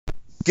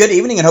Good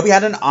evening and hope you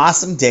had an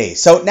awesome day.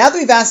 So now that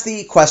we've asked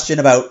the question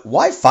about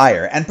why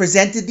fire and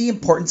presented the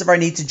importance of our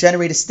need to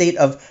generate a state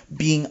of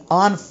being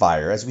on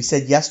fire, as we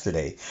said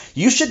yesterday,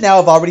 you should now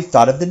have already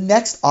thought of the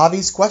next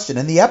obvious question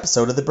in the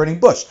episode of The Burning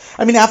Bush.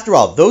 I mean, after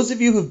all, those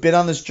of you who've been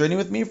on this journey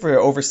with me for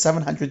over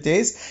 700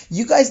 days,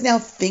 you guys now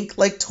think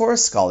like Torah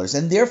scholars,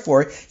 and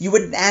therefore you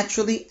would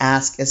naturally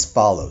ask as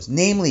follows.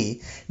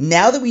 Namely,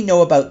 now that we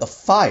know about the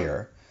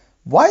fire,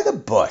 why the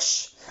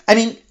bush? I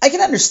mean, I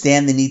can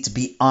understand the need to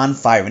be on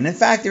fire, and in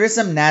fact, there is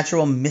some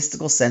natural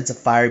mystical sense of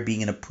fire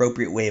being an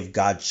appropriate way of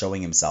God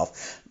showing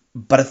himself.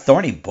 But a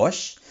thorny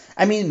bush?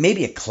 I mean,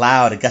 maybe a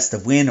cloud, a gust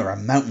of wind, or a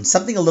mountain,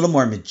 something a little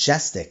more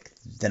majestic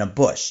than a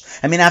bush.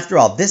 I mean, after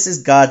all, this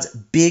is God's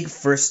big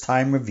first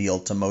time reveal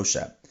to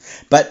Moshe.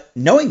 But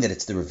knowing that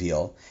it's the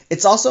reveal,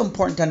 it's also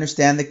important to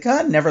understand that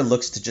God never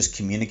looks to just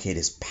communicate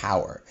his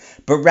power,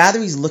 but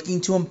rather he's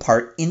looking to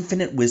impart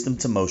infinite wisdom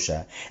to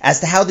Moshe as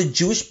to how the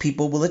Jewish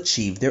people will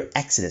achieve their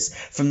exodus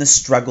from the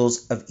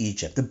struggles of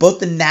Egypt, both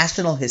the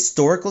national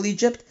historical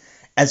Egypt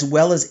as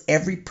well as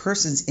every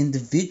person's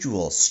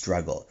individual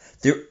struggle,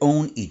 their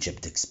own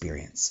Egypt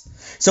experience.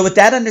 So with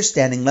that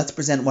understanding, let's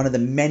present one of the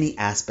many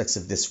aspects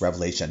of this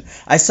revelation.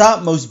 I saw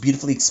it most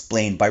beautifully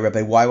explained by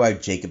Rabbi Y.Y.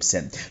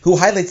 Jacobson, who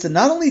highlights that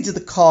not only did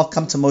the call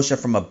come to Moshe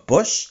from a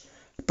bush,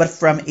 but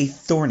from a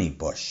thorny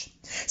bush.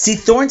 See,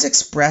 thorns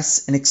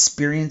express an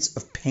experience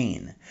of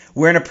pain,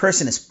 wherein a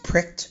person is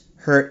pricked,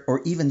 hurt,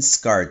 or even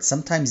scarred,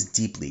 sometimes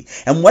deeply.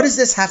 And what does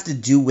this have to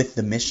do with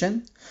the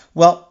mission?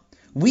 Well,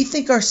 we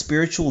think our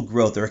spiritual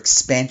growth or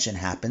expansion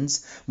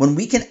happens when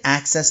we can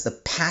access the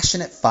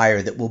passionate fire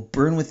that will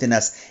burn within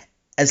us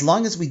as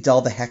long as we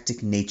dull the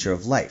hectic nature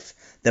of life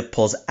that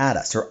pulls at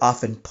us or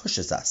often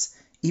pushes us,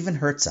 even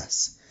hurts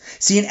us.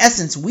 See, in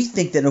essence, we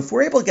think that if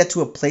we're able to get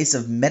to a place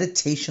of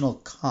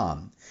meditational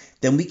calm,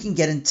 then we can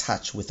get in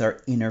touch with our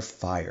inner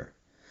fire.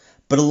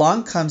 But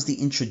along comes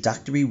the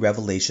introductory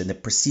revelation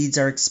that precedes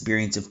our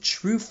experience of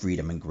true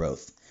freedom and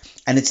growth,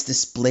 and it's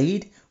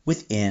displayed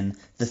within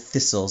the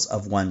thistles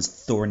of one's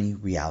thorny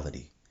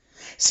reality.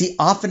 See,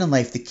 often in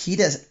life, the key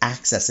to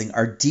accessing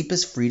our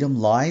deepest freedom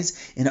lies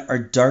in our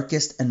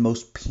darkest and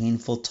most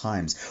painful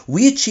times.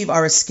 We achieve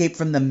our escape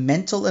from the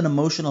mental and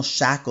emotional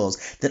shackles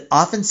that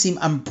often seem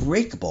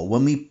unbreakable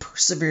when we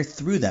persevere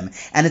through them,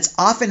 and it's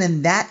often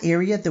in that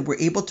area that we're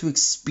able to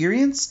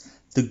experience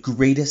the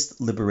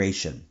greatest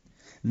liberation.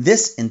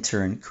 This, in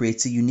turn,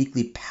 creates a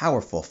uniquely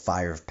powerful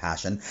fire of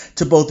passion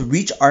to both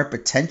reach our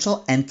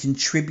potential and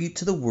contribute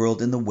to the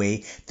world in the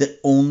way that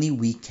only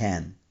we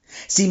can.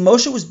 See,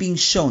 Moshe was being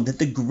shown that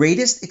the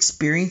greatest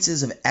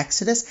experiences of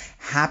Exodus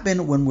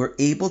happen when we're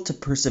able to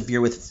persevere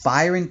with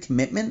fire and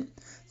commitment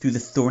through the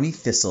thorny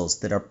thistles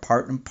that are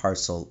part and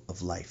parcel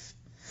of life.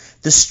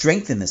 The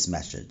strength in this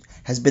message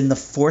has been the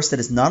force that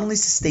has not only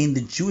sustained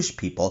the Jewish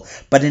people,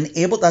 but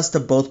enabled us to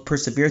both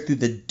persevere through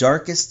the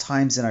darkest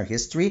times in our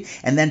history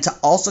and then to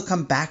also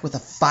come back with a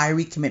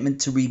fiery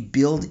commitment to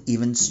rebuild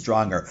even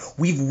stronger.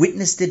 We've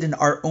witnessed it in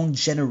our own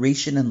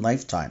generation and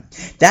lifetime.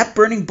 That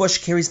burning bush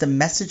carries the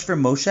message for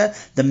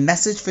Moshe, the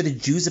message for the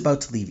Jews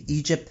about to leave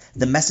Egypt,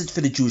 the message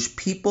for the Jewish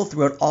people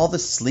throughout all the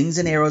slings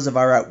and arrows of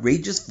our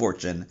outrageous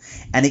fortune,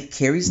 and it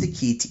carries the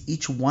key to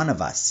each one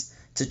of us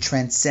to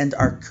transcend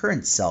our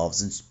current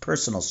selves and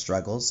personal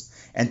struggles,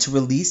 and to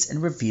release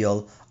and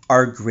reveal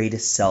our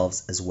greatest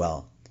selves as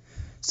well.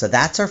 So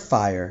that's our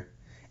fire,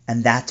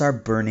 and that's our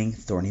burning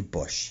thorny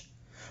bush.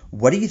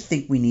 What do you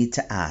think we need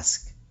to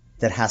ask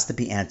that has to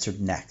be answered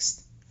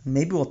next?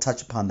 Maybe we'll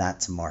touch upon that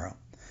tomorrow.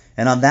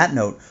 And on that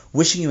note,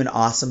 wishing you an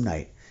awesome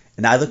night,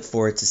 and I look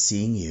forward to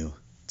seeing you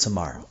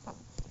tomorrow.